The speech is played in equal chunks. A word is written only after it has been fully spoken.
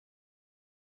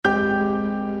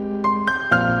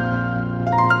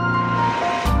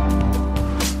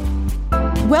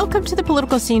Welcome to The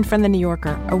Political Scene from The New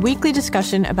Yorker, a weekly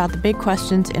discussion about the big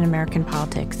questions in American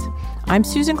politics. I'm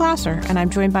Susan Glasser, and I'm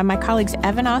joined by my colleagues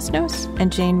Evan Osnos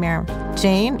and Jane Merrim.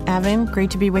 Jane, Evan,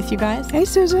 great to be with you guys. Hey,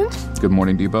 Susan. Good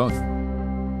morning to you both.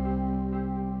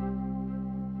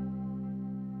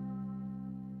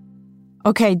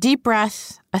 Okay, deep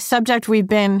breath, a subject we've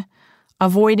been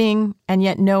avoiding and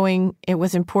yet knowing it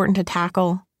was important to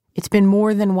tackle. It's been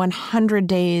more than 100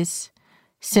 days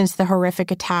since the horrific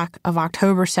attack of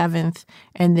October 7th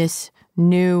and this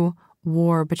new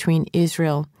war between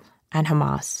Israel and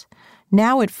Hamas.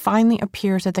 Now it finally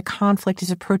appears that the conflict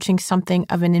is approaching something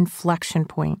of an inflection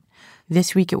point.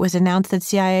 This week it was announced that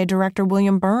CIA Director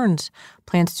William Burns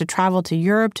plans to travel to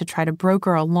Europe to try to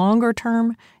broker a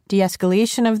longer-term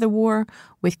de-escalation of the war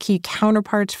with key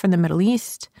counterparts from the Middle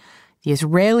East. The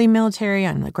Israeli military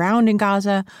on the ground in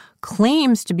Gaza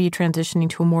claims to be transitioning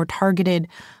to a more targeted,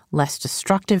 less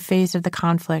destructive phase of the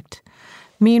conflict.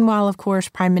 Meanwhile, of course,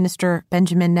 Prime Minister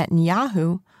Benjamin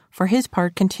Netanyahu, for his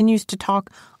part, continues to talk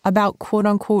about,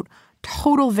 quote-unquote,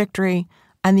 total victory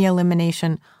and the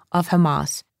elimination of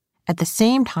Hamas. At the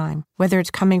same time, whether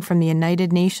it's coming from the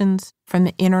United Nations, from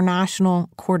the International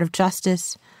Court of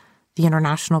Justice, the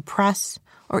international press,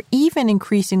 or even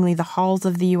increasingly the halls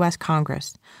of the U.S.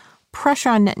 Congress, pressure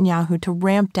on Netanyahu to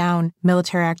ramp down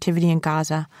military activity in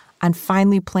Gaza and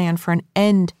finally plan for an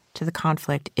end to the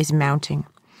conflict is mounting.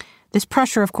 This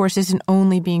pressure, of course, isn't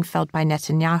only being felt by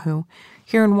Netanyahu.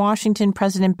 Here in Washington,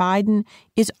 President Biden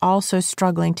is also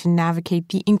struggling to navigate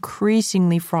the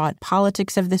increasingly fraught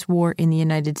politics of this war in the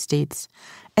United States,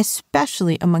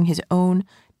 especially among his own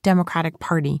Democratic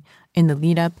Party in the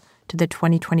lead-up to the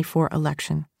 2024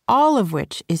 election, all of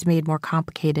which is made more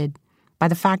complicated by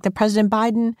the fact that President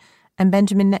Biden and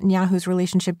Benjamin Netanyahu's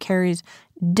relationship carries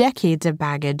decades of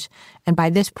baggage, and by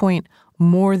this point,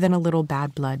 more than a little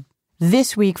bad blood.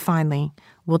 This week, finally,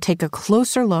 we'll take a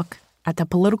closer look at the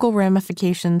political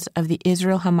ramifications of the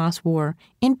Israel-Hamas war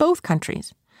in both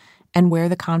countries and where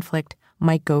the conflict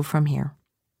might go from here.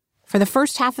 For the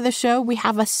first half of the show, we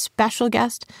have a special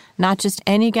guest, not just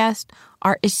any guest,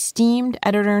 our esteemed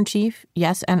editor-in-chief,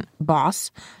 yes, and boss,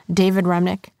 David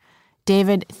Remnick.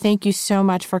 David, thank you so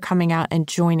much for coming out and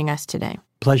joining us today.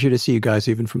 Pleasure to see you guys,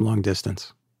 even from long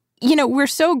distance. You know, we're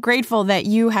so grateful that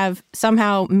you have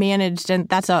somehow managed, and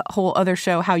that's a whole other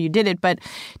show how you did it, but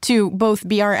to both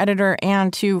be our editor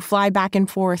and to fly back and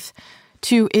forth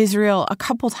to Israel a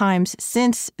couple times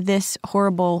since this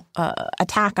horrible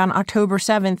attack on October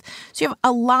 7th. So you have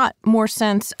a lot more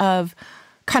sense of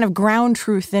kind of ground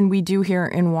truth than we do here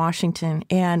in Washington.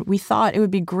 And we thought it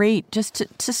would be great just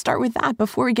to start with that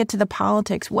before we get to the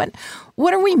politics. What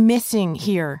are we missing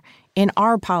here in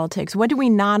our politics? What do we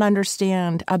not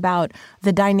understand about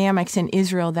the dynamics in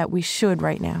Israel that we should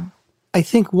right now? I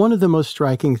think one of the most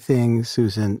striking things,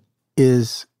 Susan,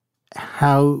 is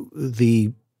how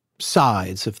the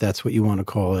sides, if that's what you want to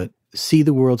call it, see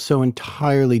the world so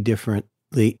entirely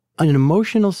differently, in an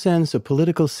emotional sense, a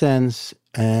political sense,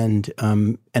 and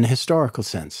a historical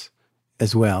sense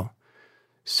as well.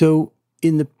 So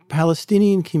in the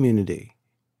Palestinian community,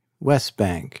 West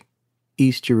Bank,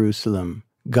 East Jerusalem,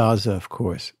 Gaza, of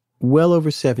course, well over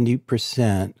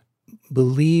 70%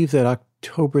 believe that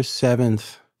October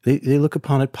 7th, they look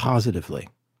upon it positively.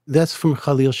 That's from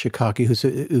Khalil Shikaki,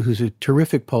 who's a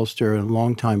terrific pollster and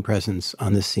longtime presence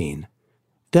on the scene.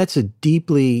 That's a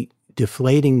deeply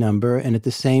deflating number, and at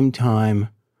the same time,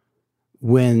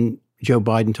 when Joe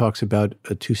Biden talks about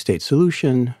a two-state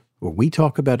solution, or we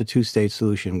talk about a two-state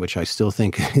solution, which I still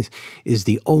think is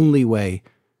the only way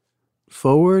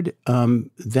forward,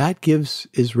 that gives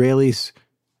Israelis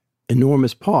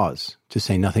enormous pause, to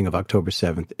say nothing of October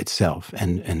 7th itself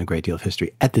and a great deal of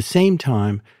history. At the same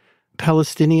time,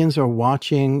 Palestinians are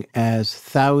watching as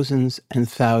thousands and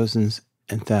thousands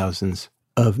and thousands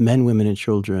of men, women, and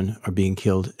children are being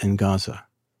killed in Gaza.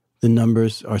 The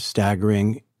numbers are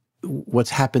staggering. What's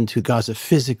happened to Gaza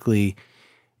physically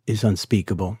is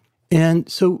unspeakable. And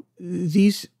so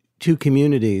these two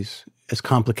communities, as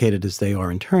complicated as they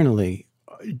are internally,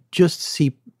 just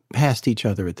see past each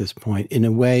other at this point in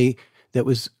a way that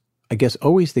was, I guess,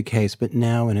 always the case, but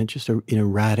now in a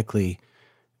radically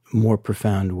more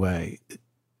profound way.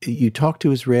 You talk to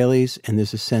Israelis, and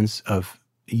there's a sense of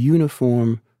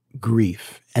uniform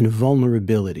grief and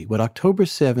vulnerability. What October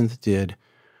 7th did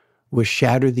was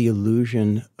shatter the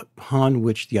illusion upon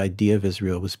which the idea of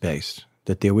Israel was based,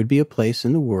 that there would be a place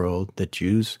in the world that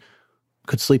Jews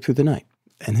could sleep through the night.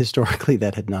 And historically,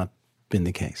 that had not been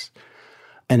the case.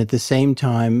 And at the same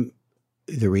time,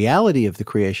 the reality of the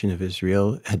creation of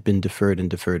Israel had been deferred and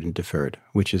deferred and deferred,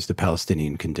 which is the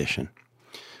Palestinian condition.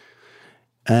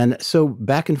 And so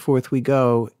back and forth we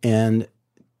go, and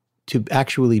to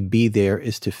actually be there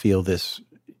is to feel this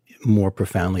more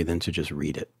profoundly than to just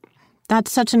read it.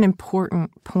 That's such an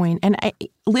important point. And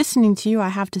listening to you, I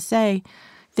have to say,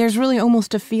 there's really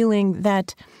almost a feeling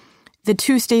that the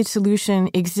two-state solution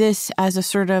exists as a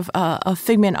sort of a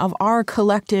figment of our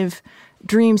collective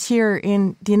dreams here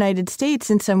in the United States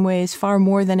in some ways, far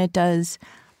more than it does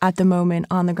at the moment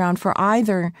on the ground for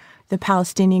either the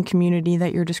Palestinian community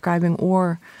that you're describing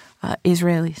or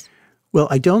Israelis. Well,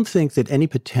 I don't think that any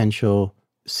potential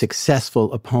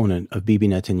successful opponent of Bibi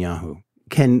Netanyahu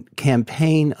can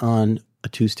campaign on a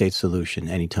two-state solution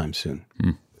anytime soon.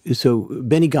 So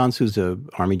Benny Gantz, who's an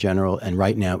army general and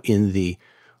right now in the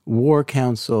War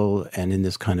Council and in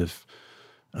this kind of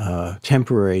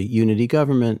temporary unity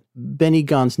government, Benny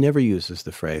Gantz never uses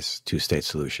the phrase two-state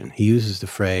solution. He uses the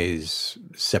phrase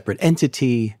separate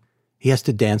entity. He has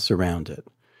to dance around it.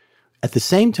 At the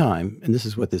same time, and this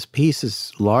is what this piece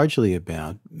is largely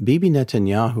about, Bibi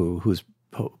Netanyahu, whose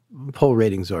poll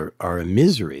ratings are a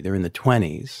misery, they're in the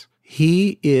 20s,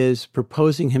 he is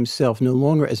proposing himself no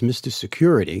longer as Mr.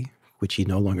 Security, which he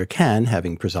no longer can,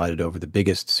 having presided over the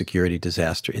biggest security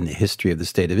disaster in the history of the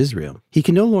state of Israel. He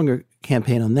can no longer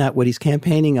campaign on that. What he's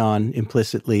campaigning on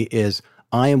implicitly is,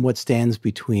 I am what stands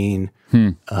between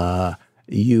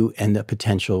you and the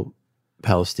potential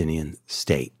Palestinian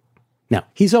state. Now,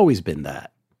 he's always been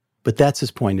that, but that's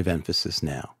his point of emphasis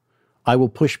now. I will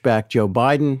push back Joe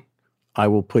Biden. I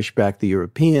will push back the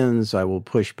Europeans. I will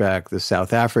push back the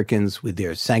South Africans with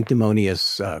their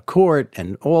sanctimonious court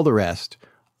and all the rest.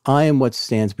 I am what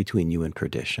stands between you and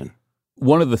perdition.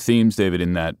 One of the themes, David,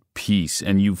 in that piece,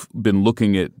 and you've been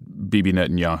looking at Bibi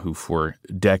Netanyahu for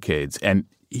decades, and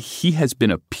he has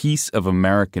been a piece of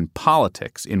American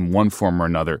politics in one form or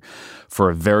another for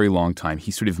a very long time.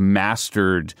 He sort of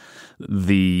mastered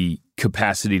the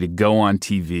capacity to go on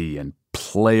TV and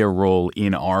play a role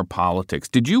in our politics.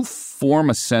 Did you form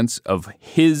a sense of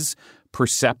his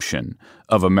perception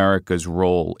of America's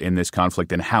role in this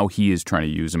conflict and how he is trying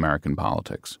to use American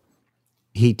politics?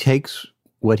 He takes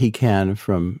what he can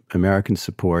from American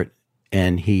support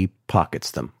and he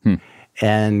pockets them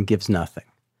and gives nothing.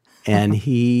 And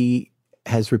he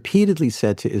has repeatedly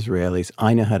said to Israelis,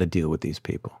 I know how to deal with these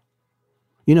people.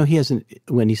 You know,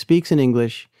 when he speaks in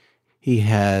English, he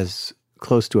has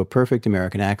close to a perfect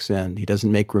American accent. He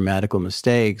doesn't make grammatical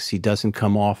mistakes. He doesn't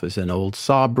come off as an old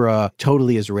Sabra,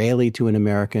 totally Israeli to an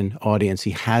American audience.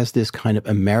 He has this kind of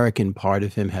American part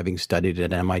of him, having studied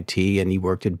at MIT, and he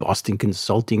worked at Boston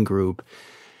Consulting Group,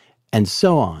 and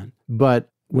so on. But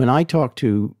when I talk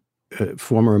to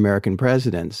former American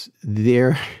presidents,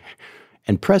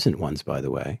 and present ones, by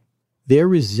the way, their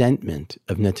resentment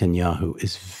of Netanyahu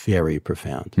is very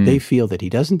profound. They feel that he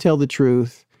doesn't tell the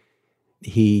truth.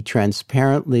 He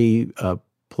transparently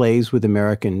plays with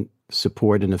American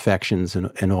support and affections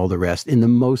and all the rest in the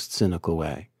most cynical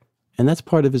way. And that's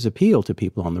part of his appeal to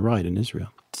people on the right in Israel.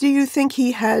 Do you think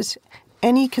he has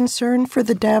any concern for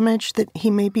the damage that he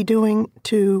may be doing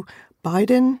to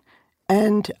Biden?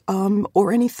 And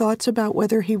or any thoughts about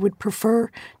whether he would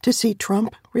prefer to see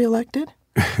Trump reelected?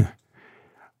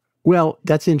 Well,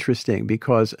 that's interesting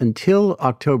because until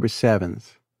October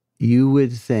 7th, you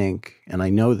would think, and I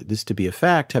know that this to be a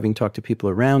fact, having talked to people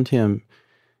around him,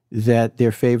 that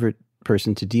their favorite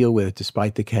person to deal with,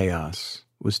 despite the chaos,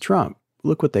 was Trump.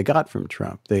 Look what they got from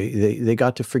Trump. They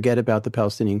got to forget about the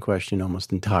Palestinian question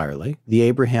almost entirely. The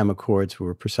Abraham Accords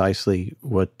were precisely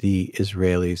what the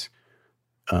Israelis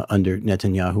under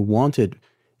Netanyahu wanted,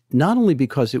 not only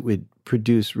because it would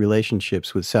produce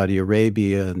relationships with Saudi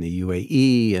Arabia and the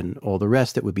UAE and all the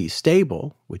rest that would be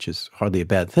stable, which is hardly a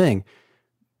bad thing,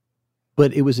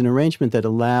 but it was an arrangement that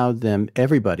allowed them,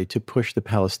 everybody, to push the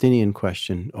Palestinian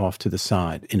question off to the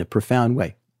side in a profound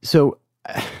way. So,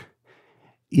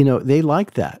 they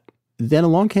liked that. Then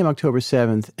along came October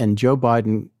 7th, and Joe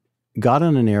Biden got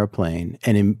on an airplane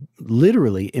and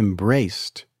literally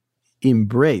embraced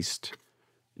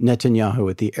Netanyahu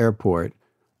at the airport,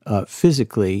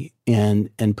 physically and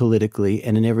politically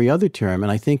and in every other term.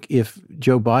 And I think if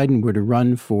Joe Biden were to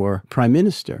run for prime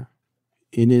minister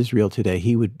in Israel today,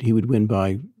 he would win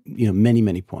by many,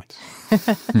 many points.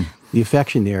 The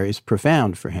affection there is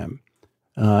profound for him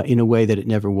in a way that it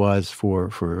never was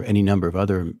for any number of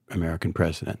other American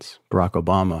presidents. Barack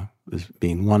Obama was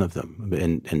being one of them,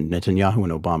 and Netanyahu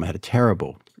and Obama had a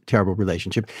terrible, terrible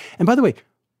relationship. And by the way,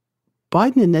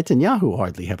 Biden and Netanyahu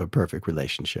hardly have a perfect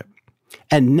relationship.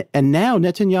 And now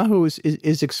Netanyahu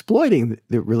is exploiting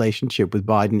the relationship with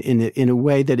Biden in a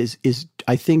way that is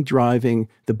I think driving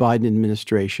the Biden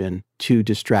administration to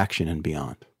distraction and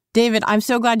beyond. David, I'm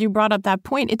so glad you brought up that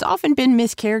point. It's often been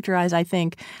mischaracterized, I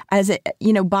think, as,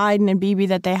 Biden and Bibi,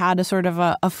 that they had a sort of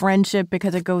a friendship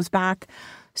because it goes back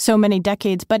so many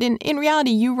decades. But in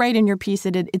reality, you write in your piece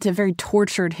that it's a very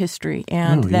tortured history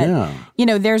and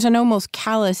there's an almost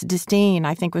callous disdain,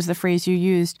 I think was the phrase you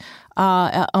used,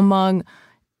 among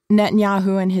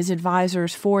Netanyahu and his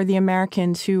advisors for the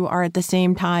Americans who are at the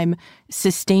same time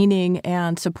sustaining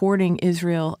and supporting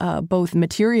Israel, both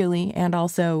materially and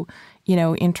also,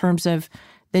 in terms of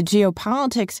the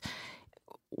geopolitics.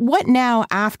 What now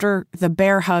after the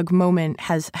bear hug moment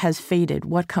has faded?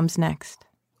 What comes next?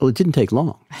 Well, it didn't take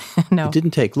long. No. It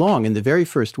didn't take long. In the very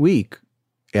first week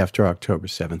after October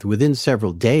 7th, within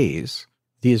several days,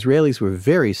 the Israelis were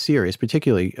very serious,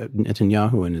 particularly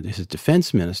Netanyahu and his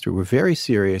defense minister were very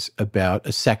serious about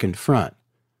a second front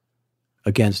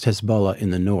against Hezbollah in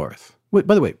the north.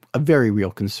 By the way, a very real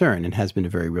concern, and has been a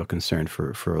very real concern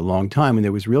for a long time. And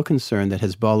there was real concern that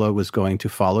Hezbollah was going to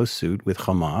follow suit with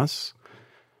Hamas.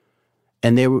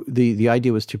 And the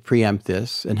idea was to preempt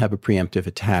this and have a preemptive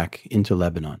attack into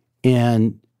Lebanon.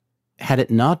 And had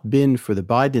it not been for the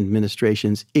Biden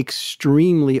administration's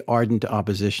extremely ardent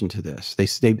opposition to this, they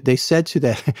said to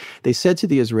the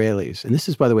Israelis, and this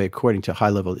is, by the way, according to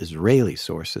high-level Israeli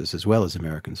sources as well as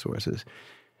American sources,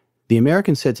 the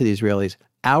Americans said to the Israelis,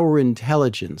 our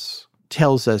intelligence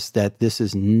tells us that this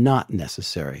is not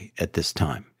necessary at this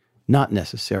time, not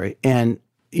necessary. And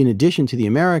in addition to the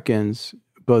Americans,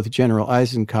 both General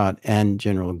Eisenkot and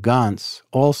General Gantz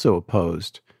also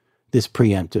opposed this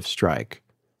preemptive strike.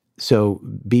 So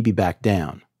Bibi backed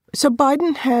down. So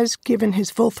Biden has given his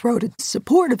full-throated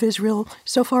support of Israel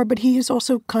so far, but he has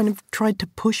also kind of tried to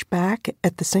push back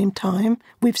at the same time,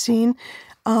 we've seen,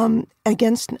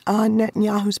 against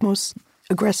Netanyahu's most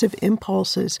aggressive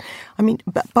impulses. I mean,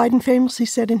 Biden famously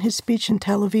said in his speech in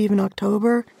Tel Aviv in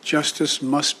October, "Justice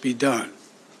must be done.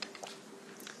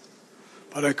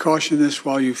 But I caution this: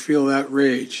 while you feel that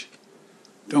rage,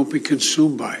 don't be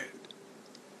consumed by it.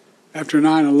 After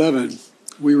 9/11,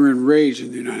 we were enraged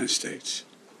in the United States.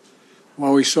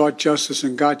 While we sought justice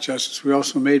and got justice, we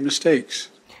also made mistakes."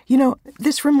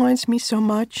 This reminds me so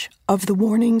much of the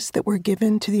warnings that were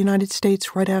given to the United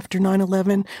States right after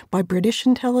 9/11 by British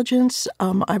intelligence.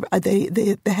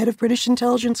 The head of British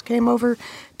intelligence came over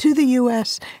to the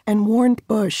U.S. and warned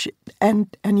Bush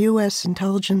and U.S.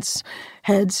 intelligence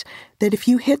heads that if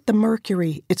you hit the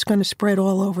mercury, it's going to spread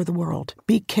all over the world.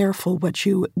 Be careful what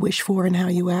you wish for and how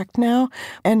you act now.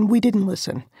 And we didn't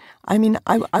listen. I mean,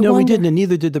 No, we didn't, and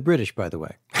neither did the British, by the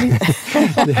way.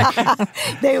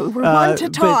 They were one to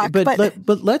talk.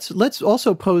 But let's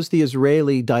also pose the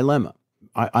Israeli dilemma.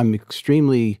 I'm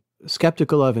extremely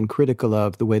skeptical of and critical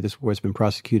of the way this war has been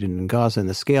prosecuted in Gaza and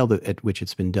the scale at which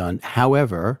it's been done.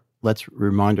 However, let's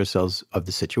remind ourselves of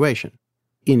the situation.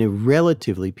 In a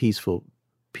relatively peaceful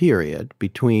period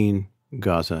between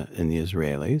Gaza and the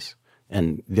Israelis,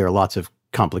 and there are lots of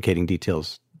complicating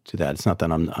details to that. It's not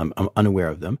that I'm unaware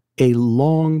of them. A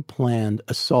long-planned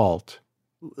assault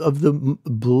of the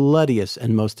bloodiest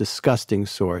and most disgusting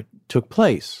sort took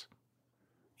place,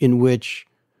 in which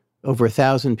over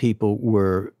 1,000 people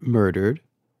were murdered,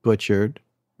 butchered,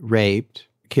 raped,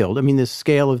 killed. I mean, the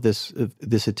scale of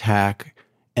this attack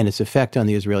and its effect on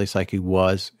the Israeli psyche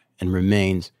was and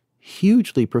remains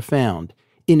hugely profound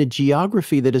in a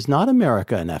geography that is not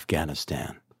America and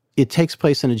Afghanistan. It takes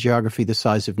place in a geography the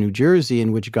size of New Jersey,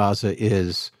 in which Gaza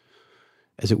is,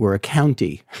 as it were, a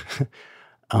county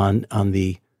on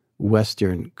the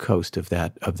western coast of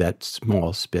that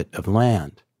small spit of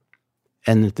land.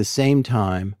 And at the same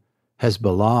time,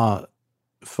 Hezbollah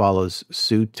follows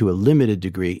suit to a limited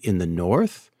degree in the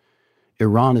north.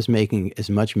 Iran is making as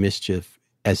much mischief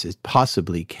as it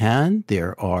possibly can.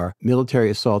 There are military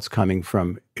assaults coming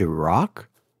from Iraq,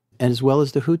 and as well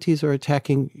as the Houthis are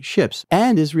attacking ships.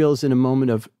 And Israel is in a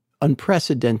moment of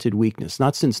unprecedented weakness.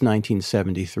 Not since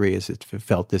 1973 has it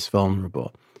felt this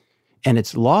vulnerable. And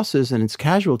its losses and its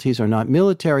casualties are not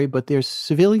military, but they're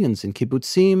civilians in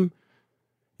kibbutzim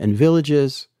and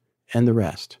villages and the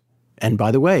rest. And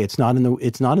by the way, it's not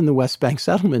in the West Bank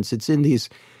settlements. It's in these,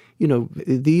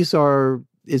 these are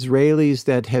Israelis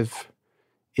that have,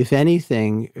 if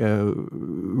anything,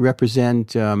 represent,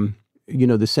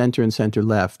 the center and center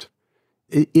left.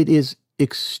 It is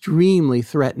extremely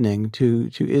threatening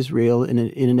to Israel in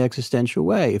an existential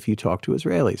way if you talk to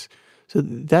Israelis. So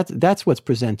that's what's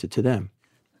presented to them.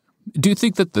 Do you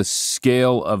think that the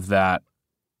scale of that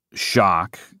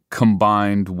shock,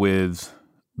 combined with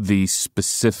the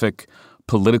specific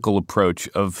political approach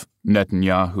of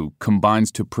Netanyahu,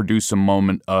 combines to produce a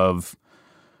moment of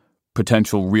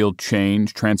potential real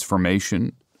change,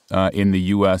 transformation in the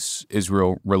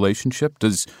U.S.-Israel relationship?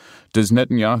 Does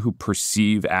Netanyahu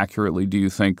perceive accurately, do you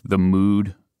think, the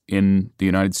mood in the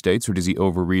United States, or does he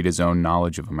overread his own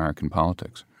knowledge of American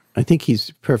politics? I think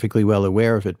he's perfectly well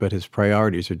aware of it, but his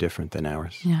priorities are different than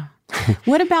ours. Yeah.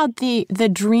 What about the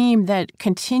dream that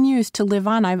continues to live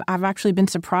on? I've actually been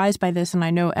surprised by this, and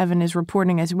I know Evan is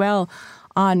reporting as well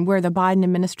on where the Biden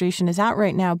administration is at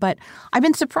right now. But I've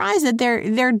been surprised that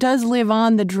there does live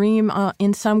on the dream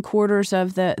in some quarters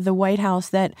of the White House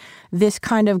that this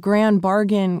kind of grand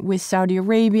bargain with Saudi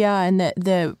Arabia and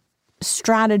the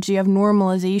strategy of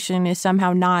normalization is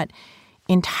somehow not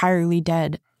entirely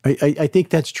dead. I think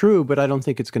that's true, but I don't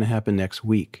think it's going to happen next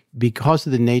week. Because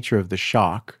of the nature of the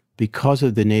shock, because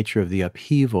of the nature of the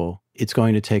upheaval, it's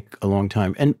going to take a long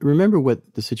time. And remember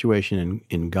what the situation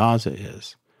in Gaza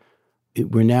is.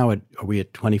 We're now are we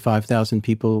at 25,000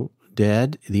 people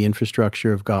dead? The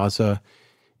infrastructure of Gaza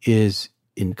is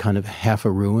in kind of half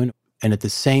a ruin. And at the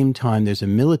same time, there's a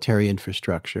military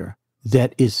infrastructure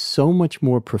that is so much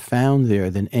more profound there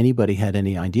than anybody had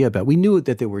any idea about. We knew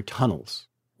that there were tunnels.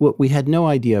 What we had no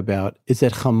idea about is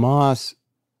that Hamas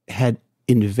had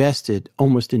invested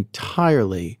almost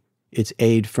entirely its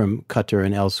aid from Qatar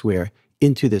and elsewhere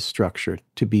into this structure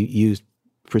to be used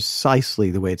precisely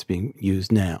the way it's being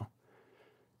used now.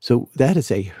 So that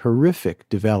is a horrific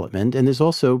development. And there's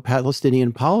also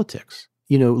Palestinian politics.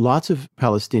 You know, lots of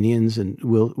Palestinians and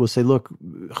will say, look,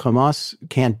 Hamas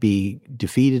can't be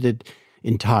defeated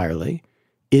entirely.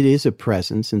 It is a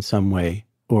presence in some way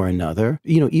or another.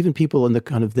 You know, even people in the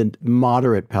kind of the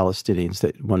moderate Palestinians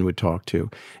that one would talk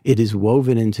to, it is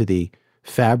woven into the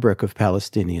fabric of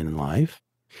Palestinian life.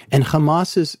 And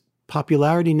Hamas's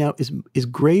popularity now is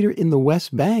greater in the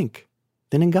West Bank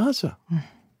than in Gaza.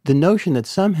 The notion that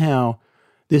somehow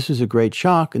this was a great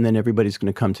shock and then everybody's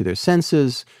going to come to their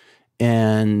senses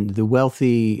and the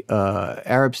wealthy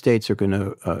Arab states are going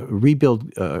to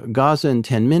rebuild Gaza in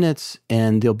 10 minutes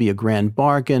and there'll be a grand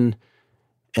bargain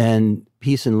and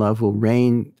peace and love will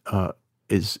reign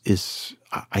is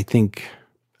I think,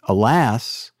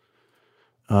 alas,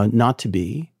 not to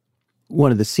be.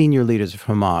 One of the senior leaders of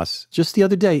Hamas just the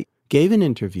other day gave an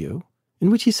interview in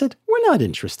which he said, we're not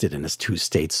interested in a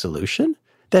two-state solution.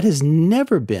 That has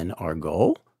never been our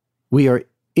goal. We are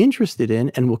interested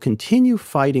in and will continue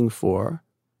fighting for,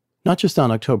 not just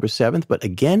on October 7th, but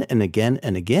again and again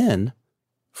and again,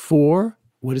 for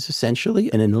what is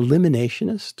essentially an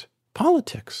eliminationist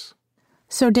politics.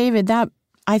 So, David, that,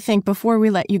 I think, before we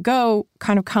let you go,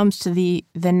 kind of comes to the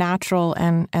natural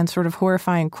and sort of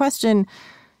horrifying question.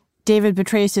 David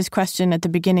betrays his question at the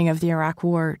beginning of the Iraq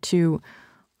War to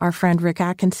our friend Rick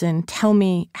Atkinson. Tell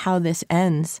me how this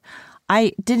ends.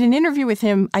 I did an interview with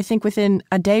him, I think, within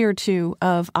a day or two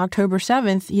of October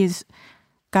 7th. He's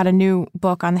got a new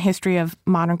book on the history of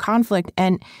modern conflict.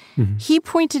 And he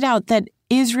pointed out that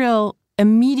Israel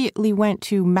immediately went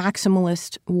to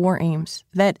maximalist war aims,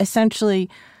 that essentially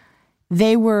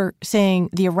they were saying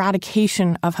the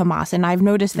eradication of Hamas. And I've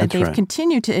noticed that they've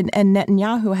continued to, and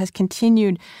Netanyahu has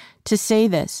continued to say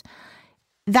this.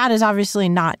 That has obviously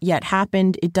not yet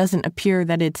happened. It doesn't appear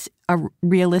that it's a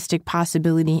realistic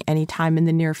possibility anytime in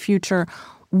the near future.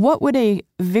 What would a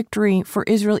victory for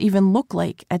Israel even look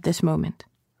like at this moment?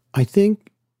 I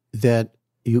think that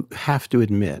you have to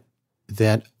admit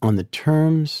that on the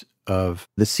terms of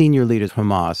the senior leader of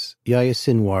Hamas, Yahya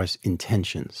Sinwar's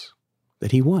intentions,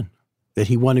 that he won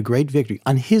a great victory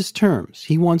on his terms.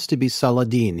 He wants to be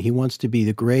Saladin. He wants to be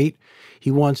the great. He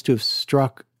wants to have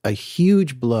struck a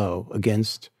huge blow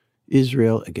against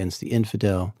Israel, against the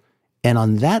infidel. And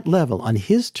on that level, on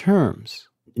his terms,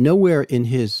 nowhere in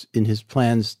his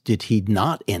plans did he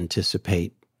not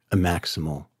anticipate a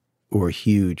maximal or a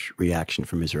huge reaction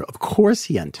from Israel. Of course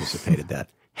he anticipated that.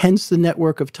 Hence the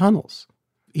network of tunnels.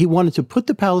 He wanted to put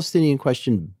the Palestinian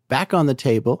question back on the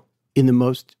table in the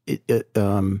most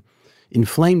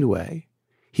inflamed way.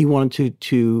 He wanted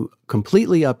to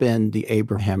completely upend the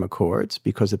Abraham Accords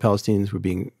because the Palestinians were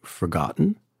being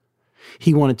forgotten.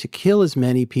 He wanted to kill as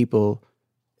many people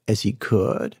as he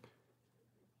could.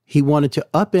 He wanted to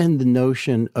upend the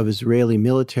notion of Israeli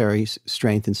military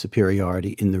strength and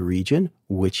superiority in the region,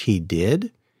 which he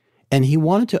did. And he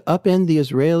wanted to upend the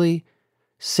Israeli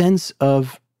sense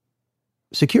of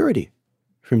security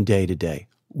from day to day,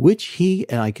 which he,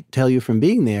 and I can tell you from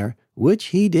being there, which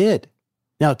he did.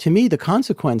 Now, to me, the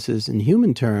consequences in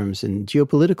human terms and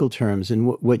geopolitical terms and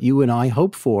what you and I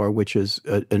hope for, which is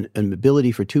an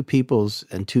ability for two peoples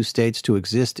and two states to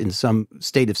exist in some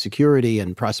state of security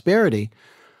and prosperity,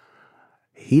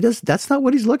 that's not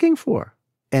what he's looking for.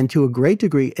 And to a great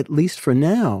degree, at least for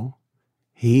now,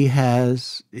 He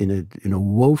has, in a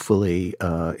woefully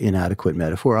inadequate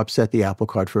metaphor, upset the apple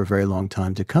cart for a very long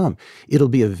time to come. It'll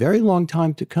be a very long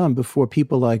time to come before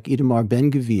people like Itamar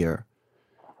Ben-Gvir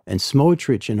and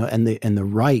Smotrich and the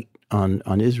right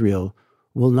on Israel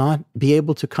will not be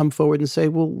able to come forward and say,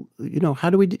 well,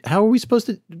 how are we supposed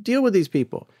to deal with these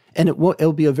people? And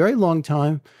it'll be a very long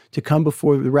time to come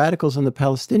before the radicals on the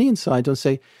Palestinian side don't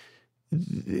say,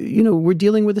 we're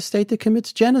dealing with a state that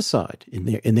commits genocide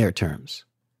in their terms.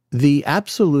 The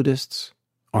absolutists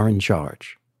are in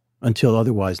charge until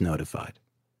otherwise notified.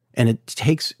 And it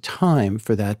takes time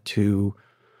for that to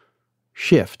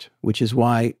shift, which is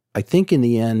why I think in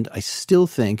the end, I still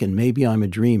think, and maybe I'm a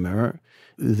dreamer,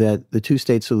 that the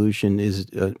two-state solution is,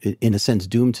 in a sense,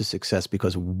 doomed to success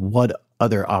because what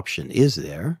other option is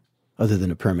there other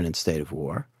than a permanent state of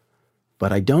war?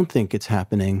 But I don't think it's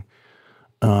happening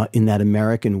in that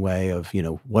American way of,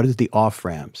 what is the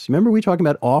off-ramps? Remember we talking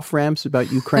about off-ramps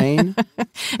about Ukraine?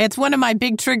 It's one of my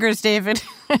big triggers, David.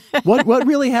 What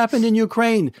really happened in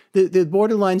Ukraine? The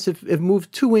borderlines have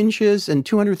moved 2 inches and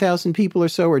 200,000 people or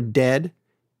so are dead.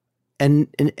 And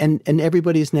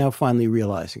everybody is now finally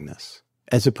realizing this,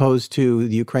 as opposed to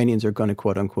the Ukrainians are going to,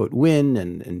 quote unquote, win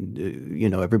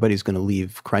and everybody's going to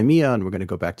leave Crimea and we're going to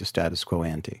go back to status quo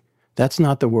ante. That's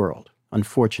not the world,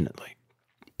 unfortunately.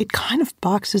 It kind of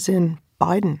boxes in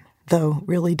Biden, though,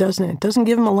 really, doesn't it? It doesn't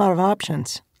give him a lot of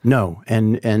options. No.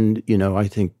 And I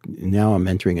think now I'm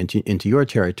entering into your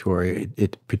territory.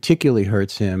 It particularly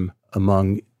hurts him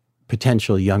among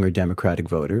potential younger Democratic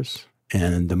voters.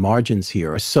 And the margins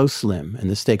here are so slim and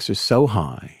the stakes are so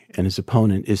high and his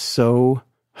opponent is so,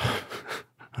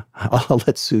 I'll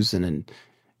let Susan and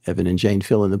Evan and Jane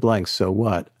fill in the blanks, so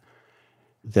what,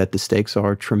 that the stakes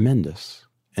are tremendous.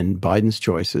 And Biden's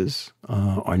choices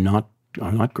are not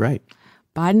great.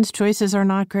 Biden's choices are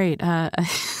not great.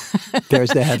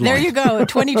 There's the headline. There you go,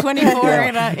 2024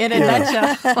 in a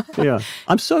nutshell. Yeah.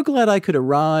 I'm so glad I could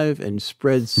arrive and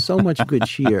spread so much good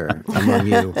cheer among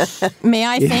you. May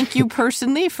I thank you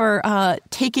personally for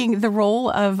taking the role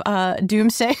of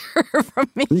doomsayer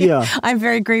from me? Yeah. I'm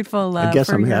very grateful. I guess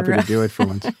I'm happy to do it for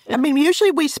once. I mean,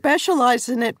 usually we specialize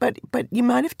in it, but you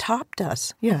might have topped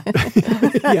us. Yeah.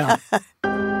 Yeah.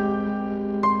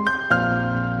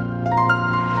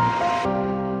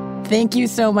 Thank you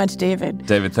so much, David.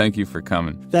 David, thank you for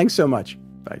coming. Thanks so much.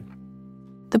 Bye.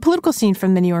 The Political Scene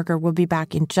from The New Yorker will be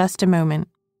back in just a moment.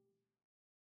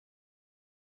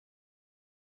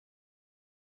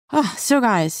 So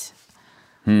guys,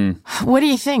 what do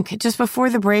you think? Just before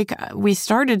the break, we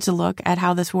started to look at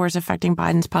how this war is affecting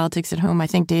Biden's politics at home. I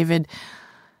think David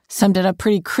summed it up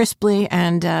pretty crisply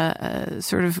and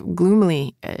sort of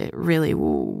gloomily, really.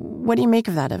 What do you make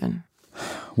of that, Evan?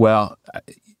 Well,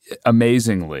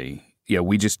 amazingly,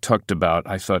 we just talked about,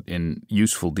 I thought in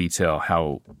useful detail,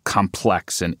 how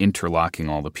complex and interlocking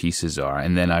all the pieces are.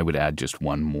 And then I would add just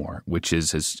one more, which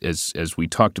is, as we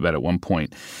talked about at one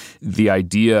point, the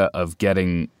idea of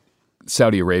getting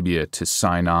Saudi Arabia to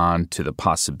sign on to the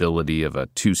possibility of a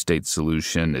two-state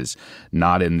solution is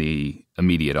not in the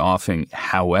immediate offing.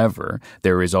 However,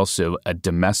 there is also a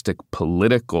domestic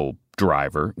political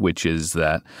driver, which is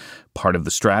that part of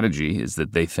the strategy is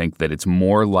that they think that it's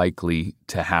more likely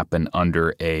to happen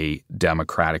under a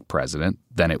Democratic president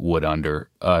than it would under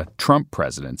a Trump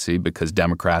presidency, because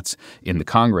Democrats in the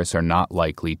Congress are not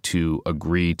likely to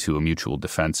agree to a mutual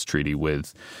defense treaty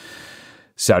with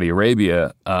Saudi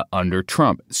Arabia under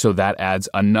Trump. So that adds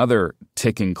another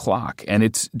ticking clock. And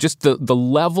it's just the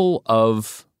level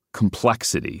of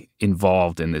complexity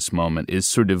involved in this moment is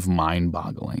sort of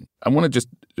mind-boggling. I want to just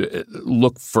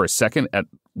look for a second at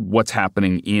what's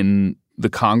happening in the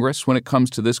Congress when it comes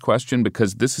to this question,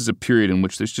 because this is a period in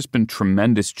which there's just been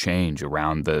tremendous change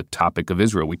around the topic of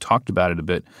Israel. We talked about it a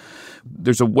bit.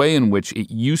 There's a way in which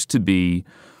it used to be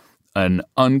an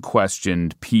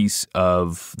unquestioned piece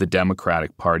of the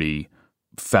Democratic Party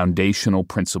foundational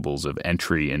principles of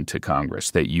entry into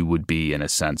Congress that you would be, in a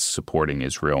sense, supporting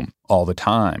Israel all the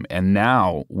time. And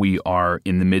now we are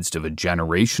in the midst of a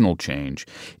generational change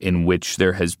in which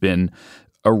there has been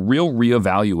a real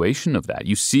reevaluation of that.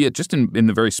 You see it just in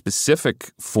the very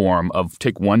specific form of,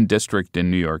 take one district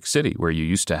in New York City where you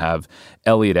used to have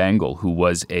Eliot Engel, who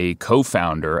was a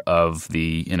co-founder of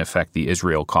in effect, the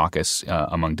Israel caucus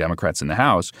among Democrats in the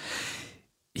House.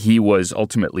 He was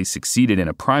ultimately succeeded in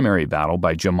a primary battle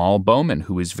by Jamal Bowman,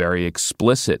 who is very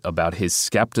explicit about his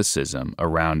skepticism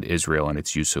around Israel and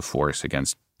its use of force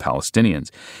against Palestinians.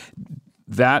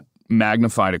 That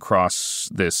magnified across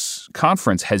this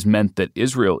conference has meant that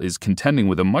Israel is contending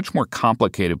with a much more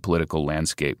complicated political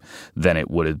landscape than it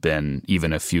would have been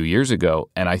even a few years ago.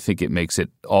 And I think it makes it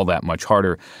all that much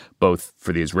harder, both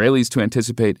for the Israelis to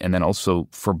anticipate and then also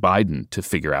for Biden to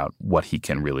figure out what he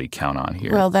can really count on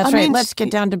here. Well, that's right. Let's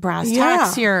get down to brass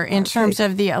tacks here in terms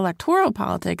of the electoral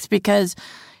politics, because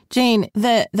Jane,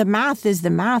 the math is the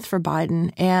math for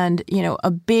Biden. And,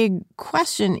 a big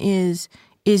question is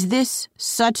this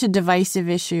such a divisive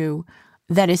issue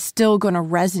that is still going to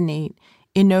resonate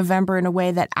in November in a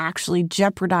way that actually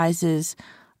jeopardizes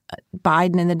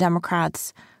Biden and the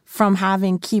Democrats from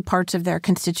having key parts of their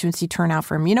constituency turn out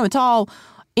for him? It's all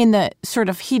in the sort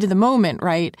of heat of the moment,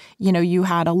 right? You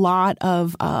had a lot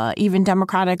of even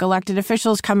Democratic elected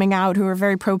officials coming out who are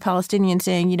very pro-Palestinian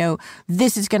saying,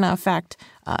 this is going to affect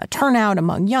turnout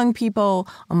among young people,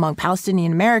 among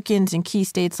Palestinian Americans in key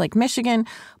states like Michigan.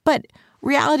 But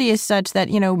reality is such that,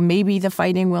 maybe the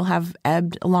fighting will have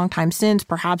ebbed a long time since.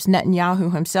 Perhaps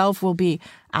Netanyahu himself will be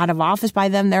out of office by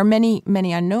then. There are many,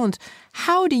 many unknowns.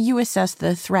 How do you assess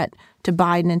the threat to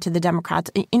Biden and to the Democrats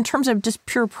in terms of just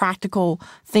pure practical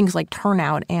things like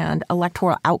turnout and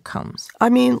electoral outcomes? I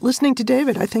mean, listening to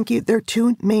David, I think there are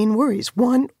two main worries.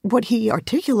 One, what he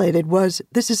articulated was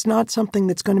this is not something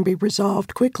that's going to be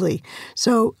resolved quickly.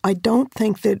 So I don't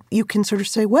think that you can sort of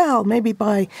say, well, maybe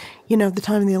by, the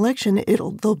time of the election,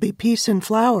 there'll be peace and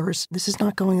flowers. This is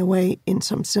not going away in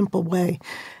some simple way.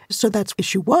 So that's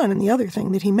issue one. And the other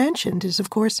thing that he mentioned is, of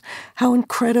course, how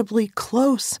incredibly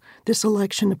close this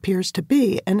election appears to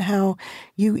be and how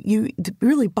you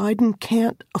really Biden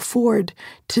can't afford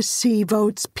to see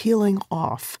votes peeling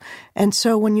off. And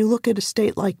so when you look at a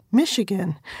state like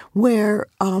Michigan, where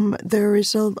there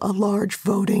is a large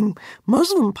voting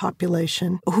Muslim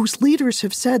population whose leaders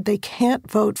have said they can't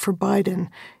vote for Biden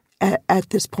at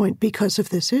this point because of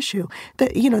this issue,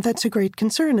 that's a great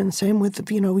concern. And the same with,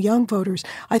 young voters.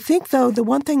 I think, though, the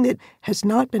one thing that has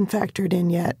not been factored in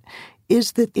yet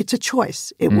is that it's a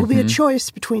choice. It will be a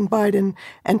choice between Biden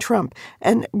and Trump.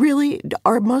 And really,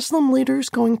 are Muslim leaders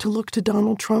going to look to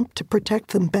Donald Trump to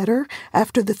protect them better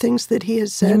after the things that he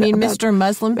has said? You mean Mr.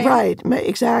 Muslim Ban? Right,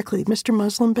 exactly, Mr.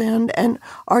 Muslim Ban. And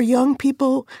are young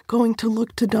people going to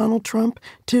look to Donald Trump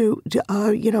to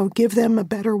give them a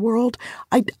better world?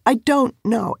 I don't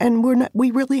know. And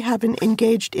we really haven't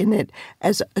engaged in it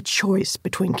as a choice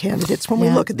between candidates when we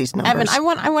look at these numbers.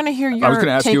 Evan, I want to hear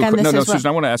your take on this as well. Susan,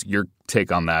 I want to ask your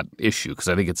take on that issue because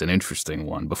I think it's an interesting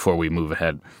one before we move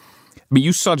ahead. But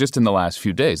you saw just in the last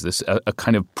few days this a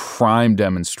kind of prime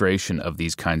demonstration of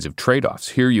these kinds of trade-offs.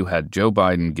 Here you had Joe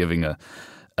Biden giving a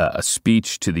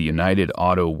speech to the United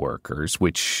Auto Workers,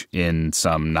 which in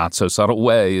some not so subtle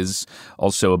way is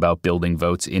also about building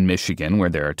votes in Michigan, where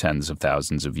there are tens of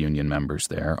thousands of union members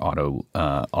there,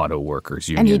 auto workers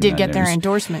union. And he did get their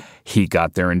endorsement. He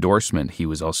got their endorsement. He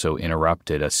was also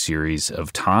interrupted a series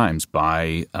of times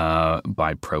by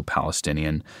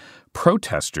pro-Palestinian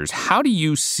protesters. How do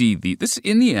you see this?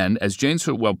 In the end, as Jane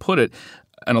so well put it,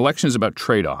 an election is about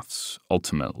trade-offs,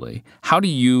 ultimately. How do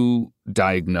you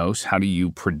diagnose, how do you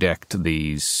predict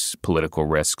these political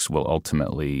risks will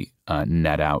ultimately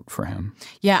net out for him?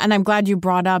 Yeah, and I'm glad you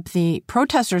brought up the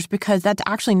protesters because that's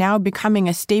actually now becoming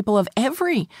a staple of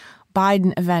every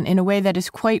Biden event in a way that is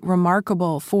quite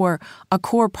remarkable for a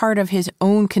core part of his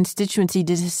own constituency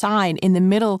to decide in the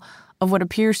middle of what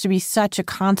appears to be such a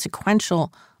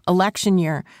consequential election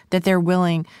year that they're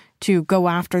willing to go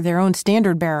after their own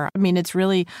standard bearer. I mean, it's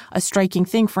really a striking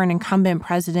thing for an incumbent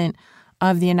president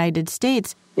of the United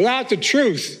States. Without the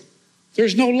truth,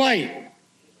 there's no light.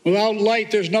 Without light,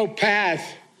 there's no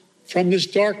path from this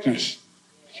darkness.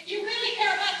 If you really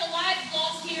care about the lives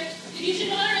lost here, then you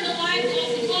should honor the lives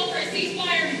lost and call for a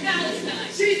ceasefire in Palestine.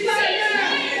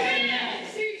 Ceasefire now!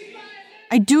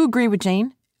 I do agree with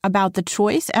Jane about the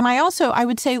choice. And I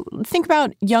would say, think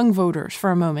about young voters for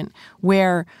a moment,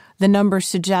 where the numbers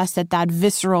suggest that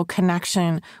visceral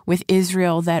connection with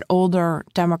Israel that older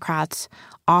Democrats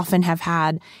often have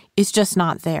had is just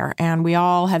not there. And we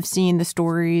all have seen the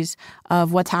stories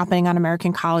of what's happening on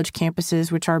American college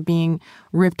campuses, which are being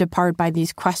ripped apart by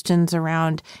these questions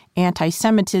around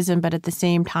anti-Semitism, but at the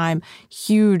same time,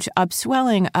 huge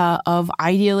upswelling of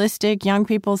idealistic young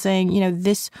people saying,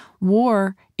 this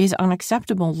war is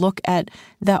unacceptable. Look at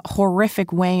the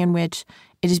horrific way in which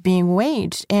it is being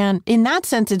waged. And in that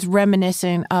sense, it's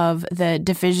reminiscent of the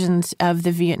divisions of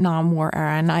the Vietnam War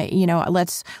era. And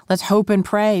let's hope and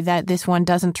pray that this one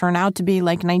doesn't turn out to be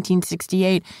like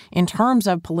 1968 in terms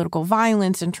of political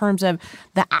violence, in terms of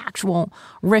the actual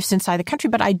rifts inside the country.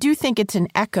 But I do think it's an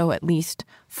echo, at least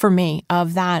for me,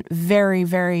 of that very,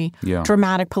 very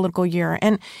dramatic political year.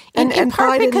 And in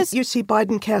part Biden, because you see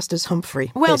Biden cast as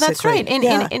Humphrey. Well, basically. that's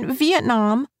right. And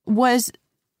Vietnam was,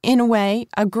 in a way,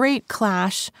 a great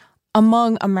clash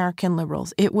among American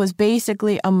liberals. It was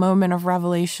basically a moment of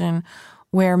revelation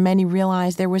where many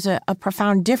realized there was a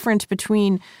profound difference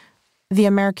between the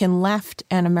American left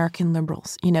and American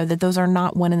liberals, that those are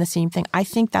not one and the same thing. I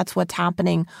think that's what's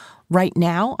happening right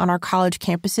now on our college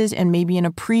campuses and maybe in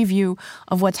a preview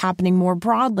of what's happening more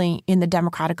broadly in the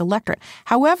Democratic electorate.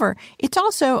 However, it's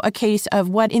also a case of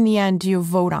what, in the end, do you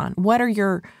vote on? What are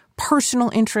your personal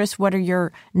interests? What are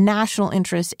your national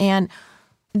interests? And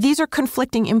these are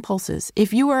conflicting impulses.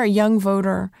 If you are a young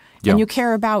voter and you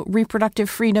care about reproductive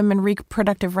freedom and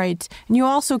reproductive rights, and you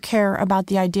also care about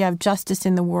the idea of justice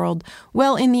in the world,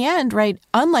 well, in the end, right,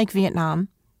 unlike Vietnam,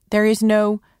 there is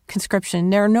no conscription.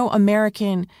 There are no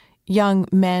American young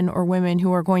men or women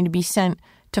who are going to be sent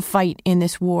to fight in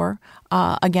this war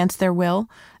against their will.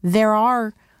 There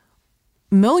are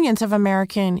millions of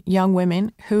American young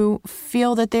women who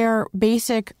feel that their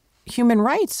basic human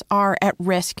rights are at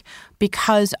risk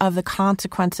because of the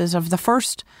consequences of the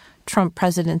first Trump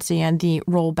presidency and the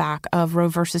rollback of Roe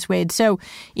versus Wade. So,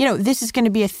 this is going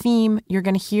to be a theme you're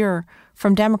going to hear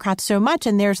from Democrats so much,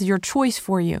 and there's your choice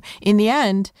for you. In the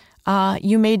end,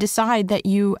 you may decide that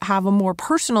you have a more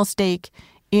personal stake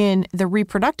in the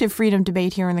reproductive freedom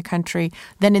debate here in the country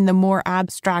than in the more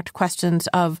abstract questions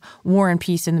of war and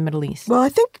peace in the Middle East. Well, I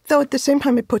think, though, at the same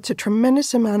time, it puts a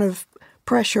tremendous amount of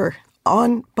pressure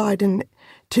on Biden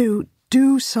to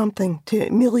do something to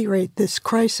ameliorate this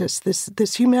crisis,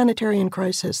 this humanitarian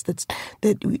crisis that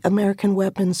American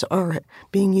weapons are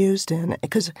being used in.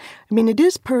 Because, it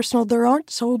is personal. There aren't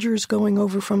soldiers going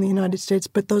over from the United States,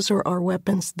 but those are our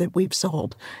weapons that we've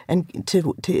sold and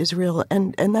to Israel.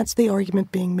 And that's the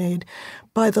argument being made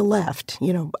by the left,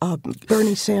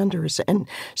 Bernie Sanders. And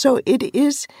so it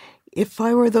is. If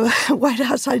I were the White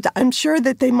House, I'm sure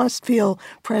that they must feel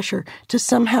pressure to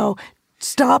somehow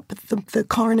stop the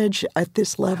carnage at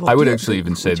this level. I would actually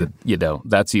even say that,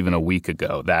 that's even a week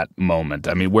ago, that moment.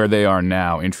 Where they are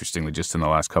now, interestingly, just in the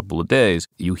last couple of days,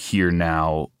 you hear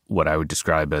now what I would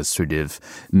describe as sort of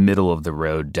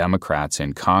middle-of-the-road Democrats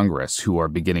in Congress who are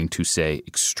beginning to say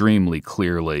extremely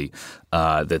clearly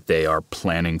that they are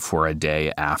planning for a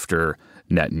day after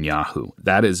Netanyahu.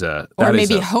 That is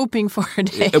hoping for a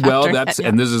day. Well, after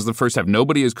and this is the first step.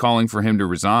 Nobody is calling for him to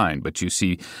resign, but you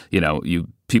see,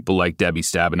 people like Debbie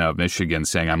Stabenow of Michigan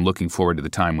saying, I'm looking forward to the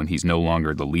time when he's no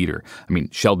longer the leader.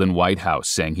 Sheldon Whitehouse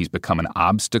saying he's become an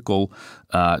obstacle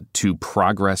to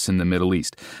progress in the Middle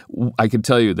East. I can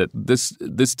tell you that this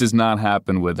does not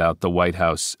happen without the White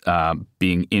House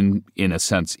being in a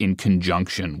sense in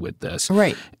conjunction with this.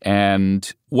 Right.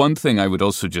 And one thing I would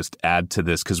also just add to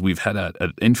this, because we've had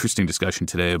an interesting discussion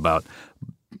today about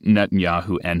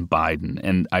Netanyahu and Biden.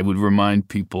 And I would remind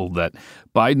people that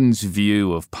Biden's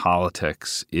view of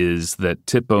politics is that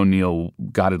Tip O'Neill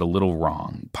got it a little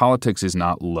wrong. Politics is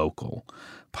not local.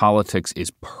 Politics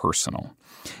is personal.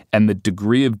 And the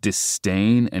degree of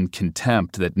disdain and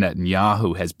contempt that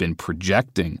Netanyahu has been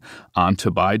projecting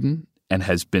onto Biden and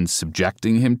has been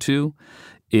subjecting him to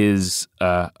is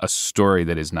a story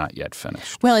that is not yet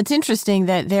finished. Well, it's interesting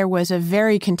that there was a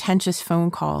very contentious phone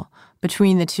call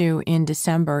between the two in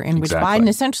December in which Biden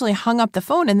essentially hung up the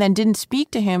phone and then didn't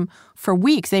speak to him for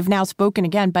weeks. They've now spoken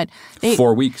again, but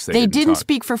 4 weeks they didn't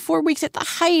speak for 4 weeks at the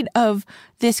height of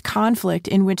this conflict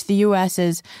in which the U.S.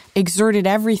 has exerted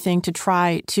everything to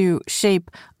try to shape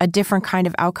a different kind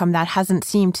of outcome that hasn't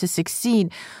seemed to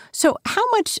succeed. So how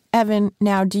much, Evan,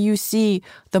 now do you see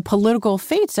the political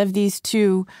fates of these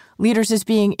two leaders as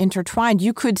being intertwined?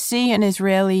 You could see an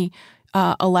Israeli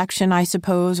election, I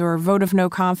suppose, or a vote of no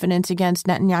confidence against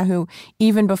Netanyahu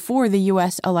even before the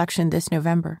U.S. election this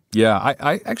November. Yeah,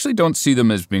 I actually don't see them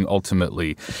as being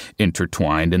ultimately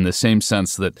intertwined in the same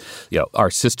sense that our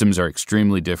systems are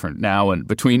extremely different now. And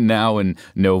between now and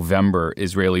November,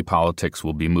 Israeli politics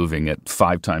will be moving at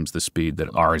 5 times the speed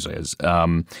that ours is.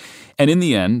 And in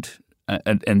the end,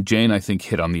 and Jane, I think,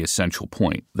 hit on the essential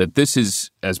point that this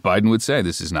is, as Biden would say,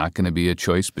 this is not going to be a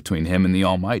choice between him and the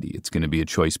Almighty. It's going to be a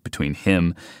choice between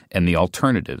him and the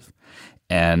alternative.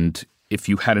 And if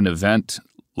you had an event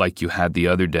like you had the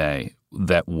other day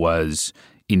that was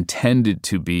intended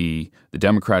to be the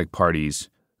Democratic Party's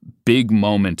big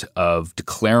moment of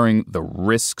declaring the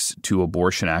risks to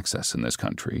abortion access in this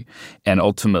country. And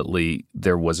ultimately,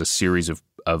 there was a series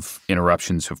of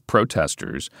interruptions of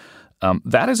protesters.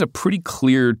 That is a pretty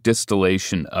clear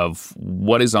distillation of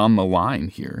what is on the line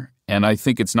here. And I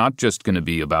think it's not just going to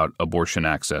be about abortion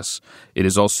access. It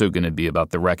is also going to be about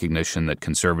the recognition that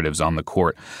conservatives on the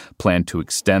court plan to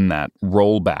extend that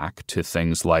rollback to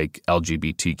things like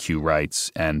LGBTQ rights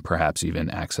and perhaps even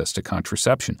access to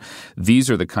contraception. These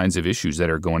are the kinds of issues that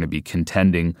are going to be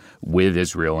contending with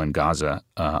Israel and Gaza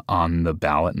on the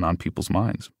ballot and on people's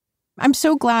minds. I'm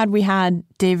so glad we had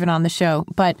David on the show,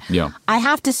 but I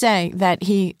have to say that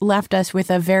he left us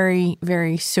with a very,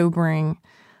 very sobering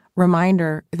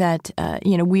reminder that,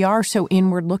 we are so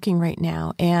inward looking right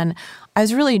now. And I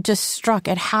was really just struck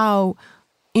at how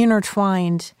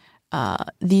intertwined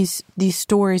these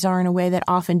stories are in a way that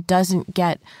often doesn't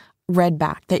get read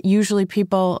back, that usually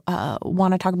people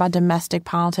want to talk about domestic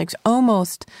politics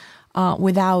almost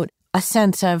without a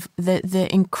sense of the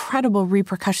incredible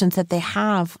repercussions that they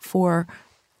have for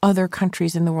other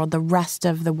countries in the world, the rest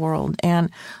of the world.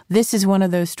 And this is one of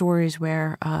those stories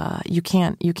where you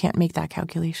can't make that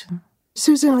calculation.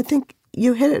 Susan, I think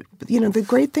you hit it. The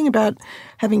great thing about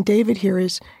having David here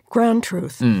is ground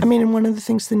truth. I mean, and one of the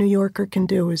things the New Yorker can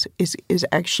do is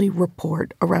actually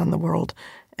report around the world.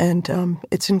 And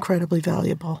it's incredibly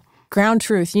valuable. Ground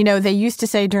truth. They used to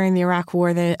say during the Iraq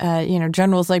War that,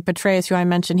 generals like Petraeus, who I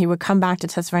mentioned, he would come back to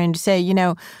testify and say,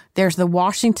 there's the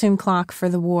Washington clock for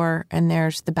the war and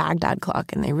there's the Baghdad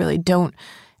clock, and they really don't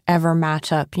ever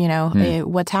match up.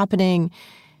 What's happening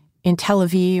in Tel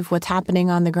Aviv, what's happening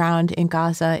on the ground in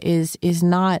Gaza is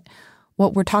not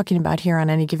what we're talking about here on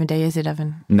any given day, is it,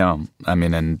 Evan? No. I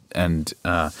mean, and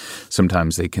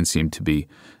sometimes they can seem to be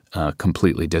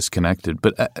completely disconnected.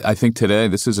 But I think today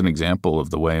this is an example of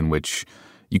the way in which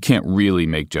you can't really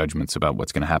make judgments about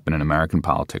what's going to happen in American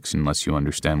politics unless you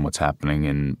understand what's happening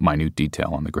in minute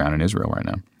detail on the ground in Israel right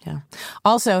now. Yeah.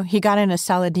 Also, he got in a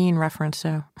Saladin reference,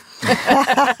 so.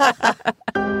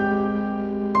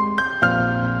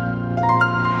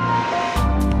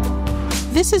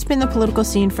 This has been The Political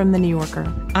Scene from The New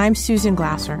Yorker. I'm Susan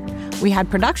Glasser. We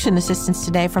had production assistance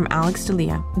today from Alex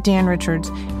D'Elia, Dan Richards,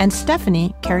 and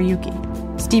Stephanie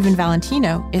Kariuki. Stephen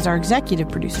Valentino is our executive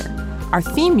producer. Our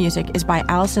theme music is by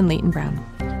Allison Leighton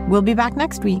Brown. We'll be back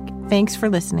next week. Thanks for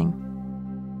listening.